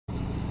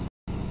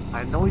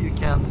I know you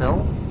can't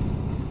tell,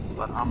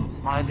 but I'm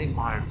smiling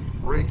my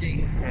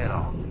freaking head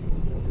off.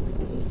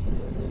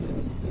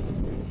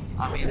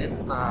 I mean, it's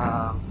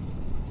the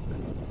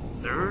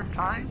third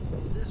time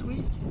this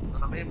week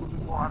that I'm able to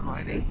go out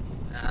riding,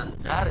 and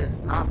that is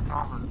not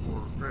common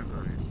for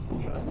February,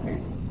 trust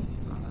me.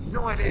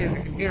 No idea if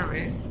you can hear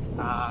me,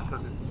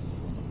 because it's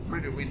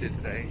pretty windy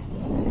today,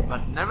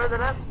 but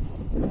nevertheless,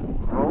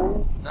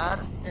 roll that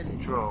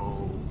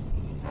intro.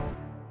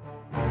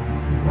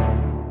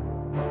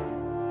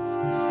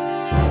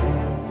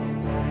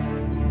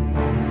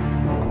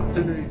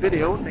 To the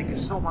video, thank you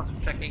so much for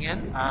checking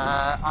in.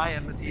 I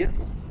am Matthias.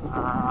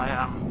 I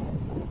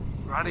am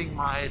riding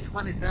my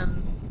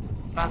 2010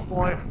 Fat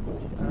Boy.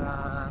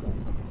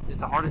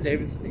 It's a Harley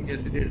Davidson, in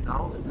case you didn't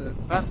know. It's a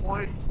Fat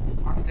Boy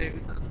Harley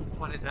Davidson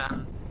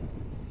 2010,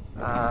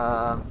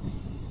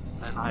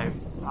 and I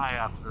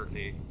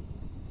absolutely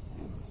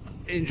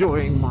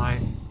enjoying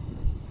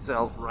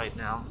myself right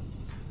now.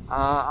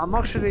 I'm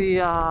actually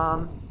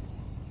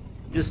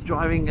just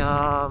driving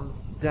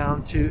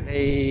down to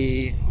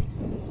a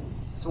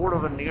sort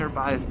of a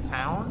nearby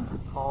town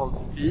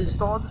called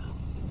Ystad.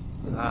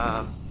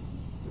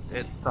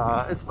 It's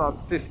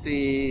about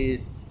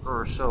 50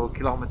 or so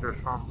kilometers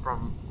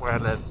from where I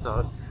live,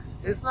 so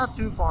it's not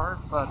too far,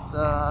 but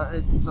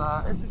it's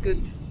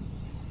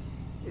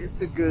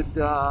a good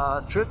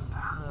trip.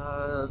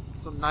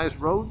 Some nice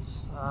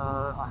roads.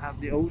 I have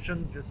the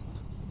ocean just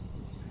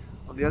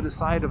on the other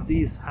side of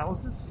these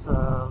houses.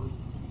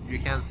 You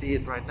can't see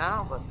it right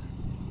now, but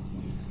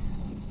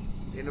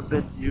in a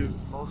bit you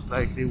most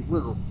likely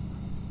will.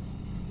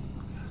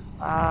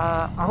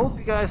 I hope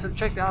you guys have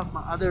checked out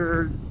my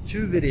other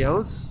two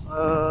videos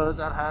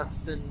that has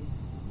been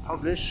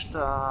published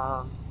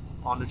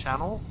on the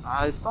channel.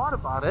 I thought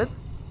about it,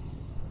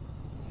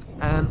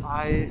 and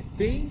I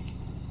think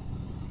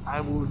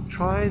I will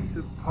try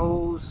to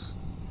post.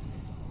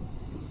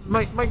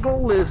 My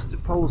goal is to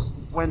post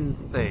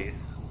Wednesdays.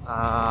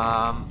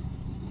 I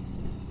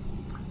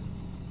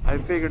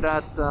figured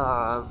that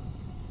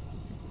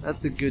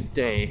that's a good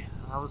day.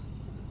 I was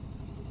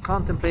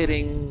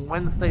contemplating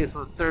Wednesdays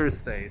or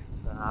Thursdays,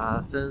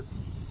 since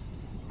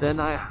then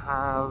I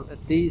have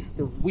at least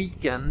a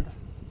weekend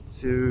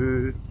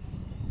to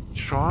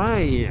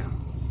try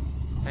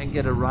and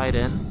get a ride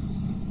in,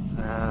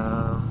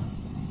 and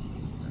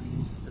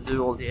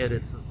do all the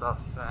edits and stuff.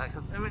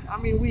 Because I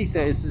mean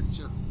weekdays it's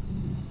just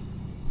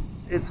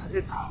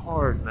it's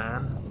hard,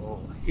 man.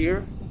 Well,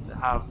 here they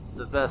have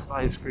the best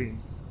ice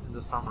creams in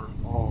the summer.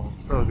 Oh,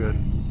 so good!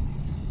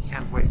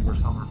 Can't wait for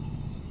summer.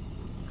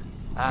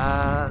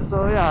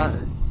 So yeah,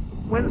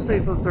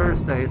 Wednesdays or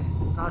Thursdays,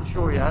 not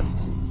sure yet.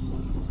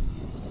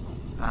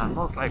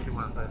 Most likely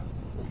Wednesdays.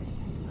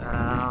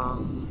 I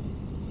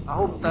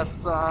hope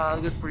that's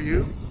good for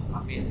you.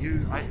 I mean,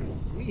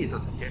 me it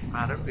doesn't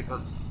matter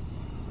because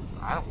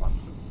I don't watch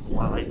them.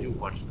 Well, I do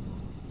watch them.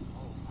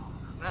 Oh,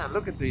 man,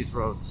 look at these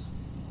roads.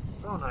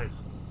 So nice.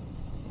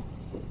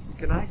 You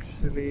can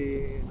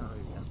actually... No,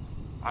 you can't.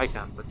 I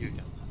can, but you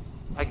can't.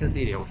 I can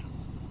see the ocean.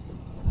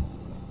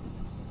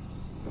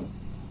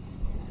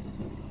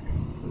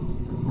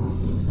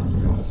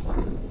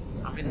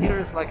 I mean, here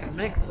is like a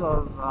mix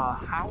of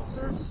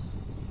houses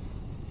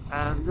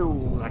and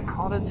little like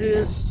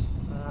cottages,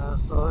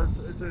 so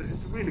it's a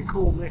really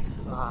cool mix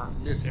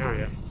in this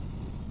area.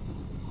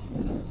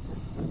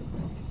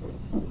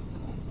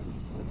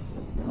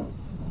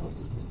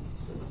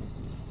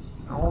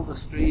 All the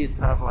streets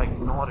have like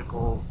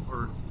nautical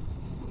or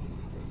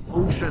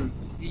ocean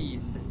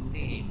themed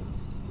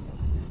names.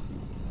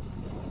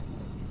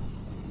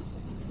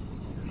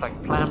 It's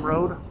like Clam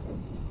Road.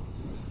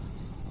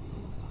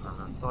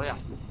 So yeah,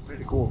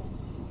 really cool.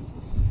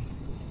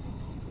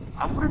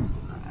 I would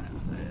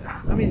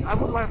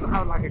like to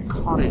have like a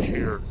cottage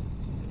here,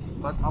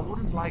 but I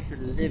wouldn't like to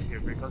live here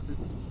because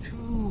it's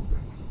too...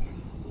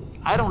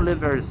 I don't live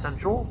very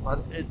central, but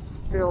it's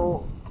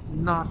still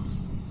not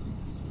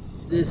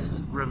this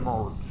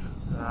remote.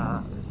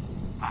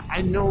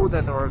 I know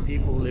that there are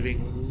people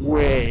living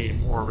way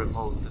more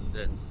remote than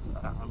this.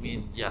 I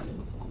mean, yes,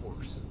 of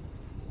course,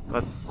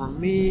 but for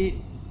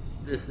me,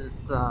 this is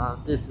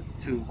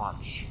too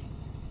much.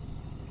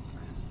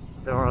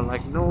 There are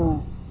like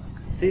no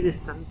city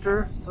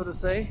center, so to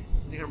say,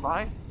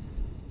 nearby.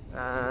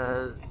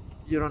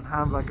 You don't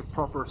have like a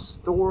proper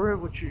store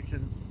which you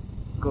can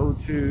go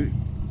to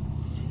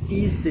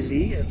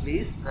easily. At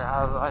least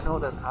I know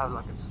that have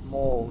like a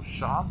small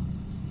shop,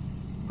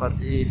 but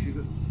if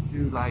you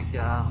do like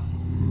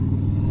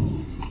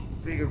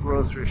bigger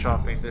grocery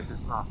shopping, this is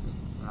not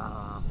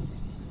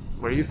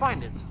where you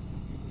find it.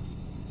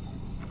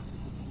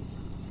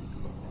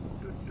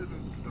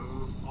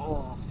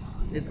 Oh,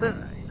 it's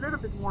a little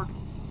bit more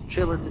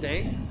chilly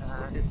today.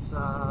 It's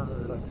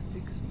like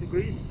 6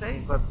 degrees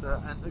today, but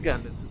and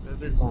again it's a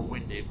bit more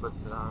windy, but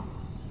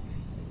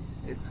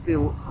it's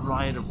still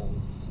rideable.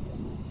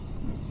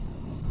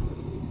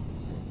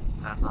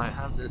 And I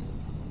have this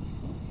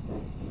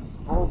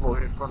Volvo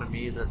in front of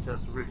me that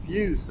just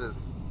refuses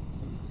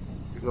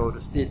to go the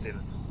speed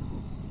limit.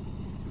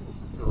 It's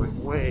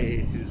going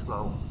way too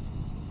slow.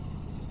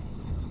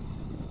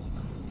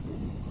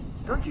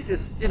 Don't you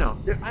just, you know,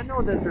 I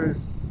know that there's,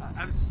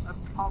 I've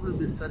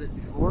probably said it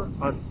before,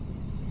 but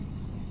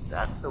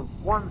that's the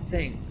one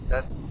thing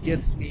that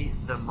gets me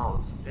the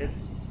most.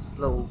 It's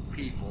slow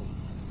people.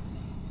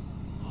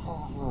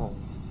 Oh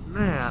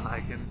man, I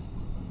can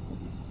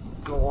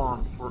go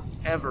on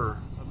forever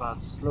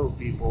about slow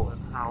people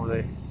and how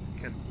they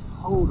can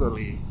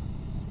totally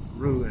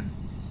ruin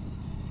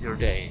your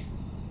day.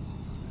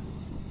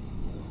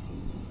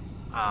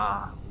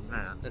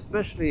 Man,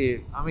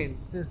 especially, I mean,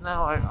 since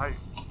now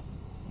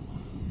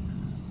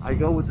I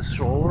go with the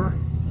stroller,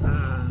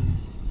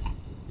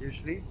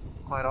 usually,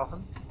 quite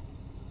often.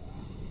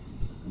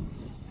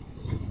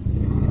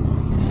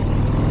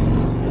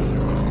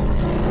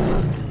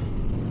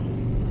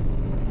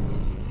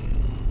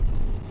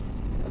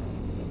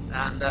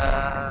 And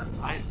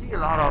I see a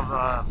lot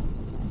of,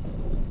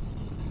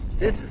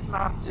 this is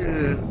not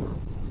to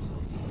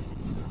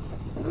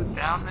put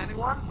down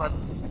anyone, but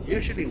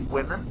usually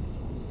women,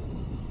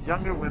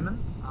 younger women,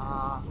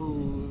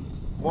 who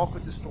walk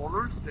with the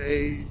strollers,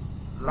 they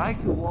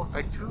like to walk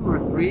like 2 or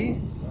 3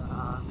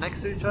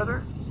 next to each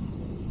other,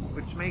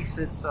 which makes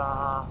it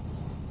kind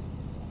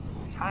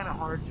of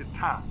hard to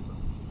pass them.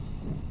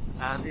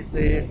 And if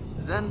they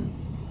then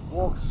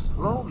walk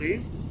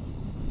slowly,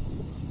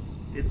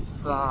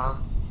 it's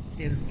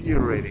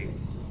infuriating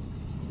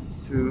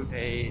to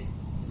a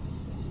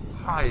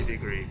high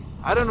degree.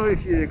 I don't know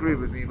if you agree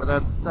with me, but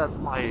that's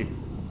my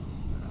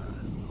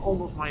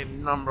almost my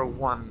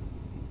 #1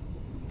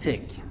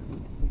 tick.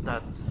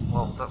 That's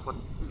what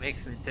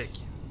makes me tick.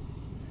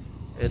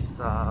 It's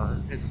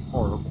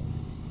horrible.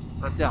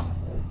 But yeah,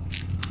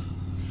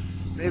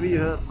 maybe you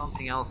have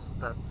something else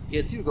that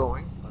gets you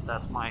going, but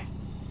that's my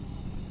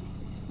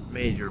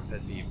major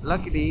pet peeve.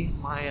 Luckily,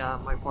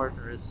 my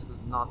partner is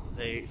not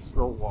a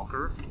slow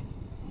walker,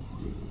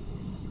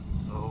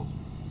 so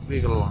we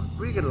get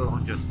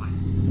along just fine.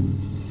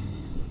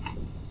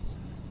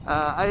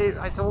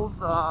 I told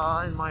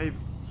in my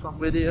some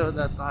video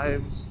that I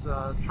was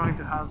trying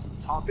to have some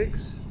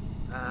topics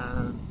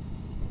for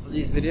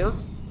these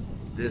videos.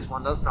 This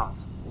one does not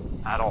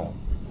at all,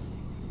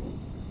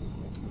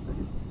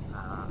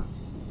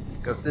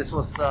 because this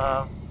was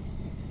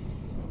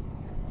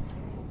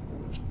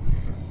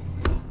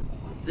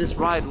this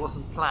ride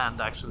wasn't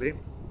planned actually,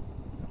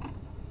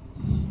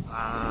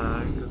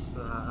 because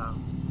I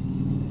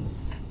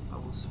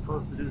was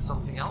supposed to do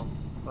something else,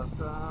 but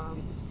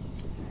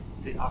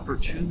the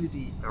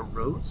opportunity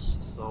arose,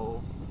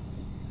 so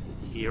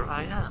here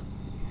I am.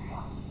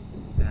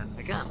 And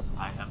again,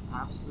 I am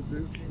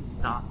absolutely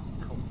not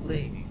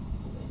complaining.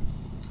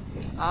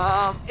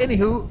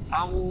 Anywho,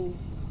 I will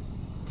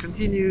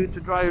continue to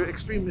drive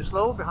extremely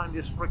slow behind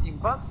this freaking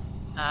bus,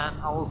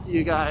 and I will see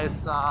you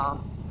guys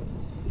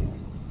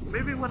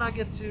maybe when I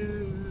get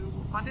to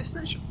my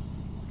destination.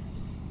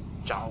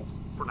 Ciao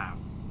for now.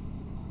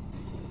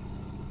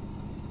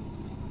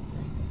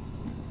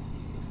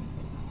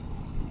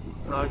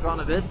 So I've gone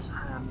a bit,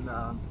 and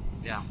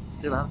yeah,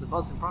 still have the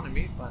bus in front of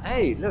me, but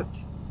hey, look!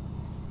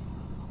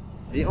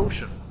 The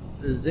ocean.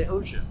 It's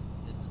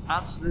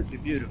absolutely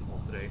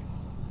beautiful today.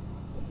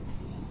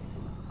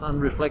 Sun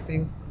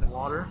reflecting in the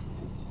water.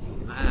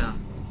 Man.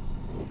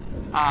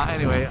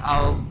 Anyway,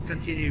 I'll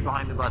continue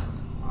behind the bus.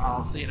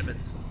 I'll see you in a bit.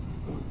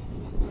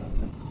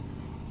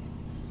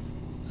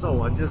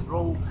 So I just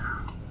rolled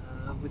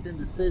within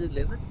the city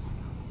limits.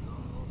 So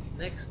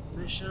next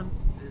mission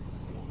is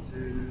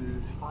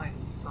to find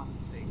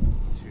something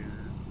to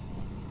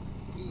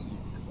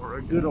eat, or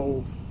a good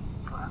old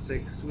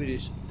classic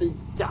Swedish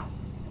fika.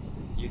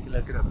 You can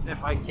look it up,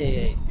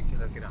 F-I-K-A, you can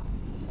look it up.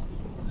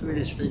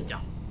 Swedish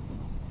fika,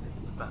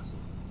 it's the best.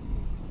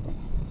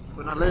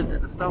 When I lived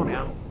in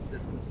Estonia,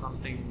 this is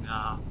something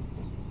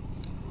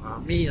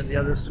me and the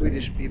other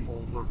Swedish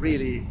people were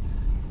really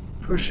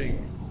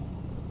pushing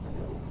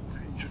to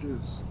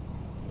introduce.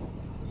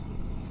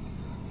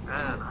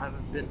 Man, I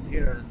haven't been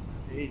here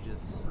in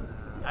ages.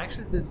 I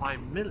actually did my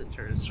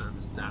military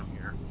service down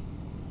here.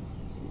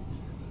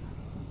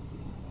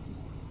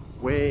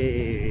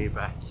 Way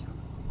back.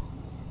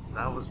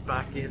 That was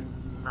back in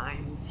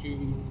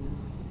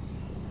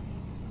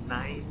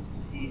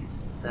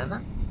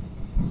 1997.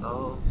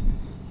 So,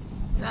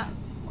 yeah,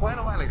 quite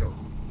a while ago.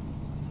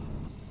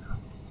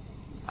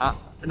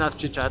 Enough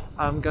chit chat.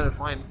 I'm gonna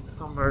find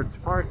somewhere to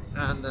park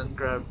and then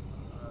grab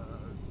a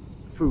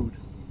food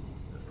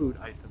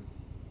item.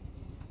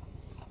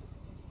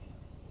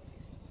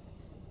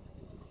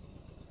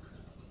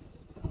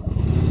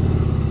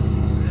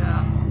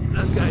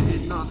 That guy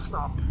did not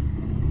stop.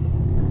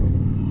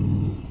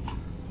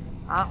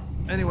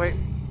 Anyway,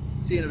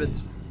 see you in a bit.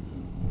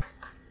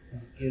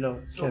 You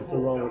know, can't go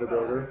wrong with a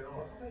burger.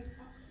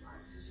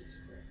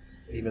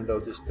 Even though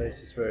this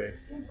place is very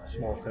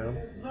small town,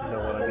 you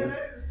know what I mean?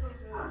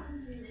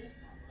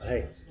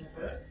 Hey,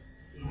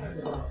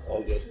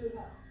 all good.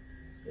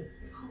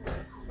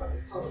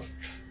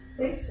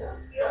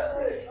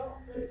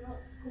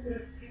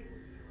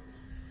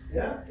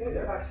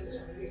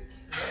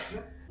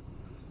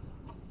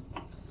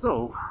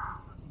 So,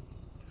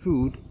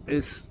 food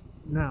is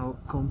now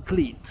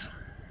complete.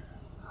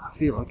 I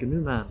feel like a new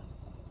man.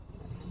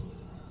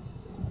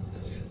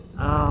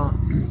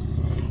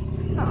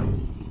 Yeah.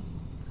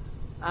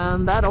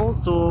 And that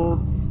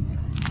also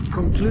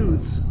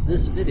concludes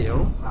this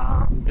video.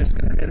 I'm just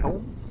gonna head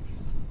home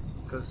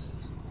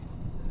because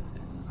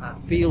I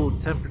feel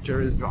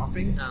temperature is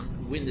dropping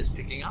and wind is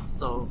picking up,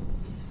 so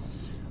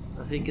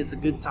I think it's a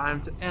good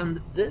time to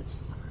end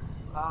this.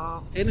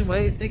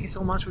 Anyway, thank you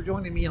so much for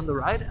joining me on the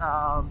ride.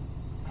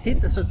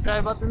 Hit the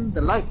subscribe button,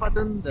 the like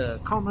button, the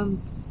comment,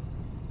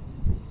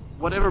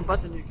 whatever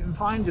button you can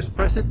find, just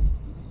press it.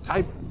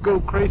 Type go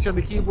crazy on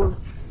the keyboard.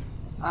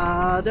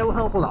 That will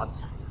help a lot.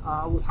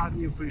 I would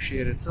highly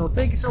appreciate it. So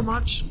thank you so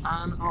much,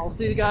 and I'll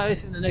see you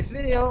guys in the next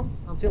video.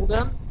 Until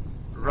then,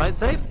 ride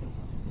safe,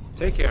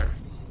 take care,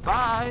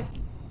 bye.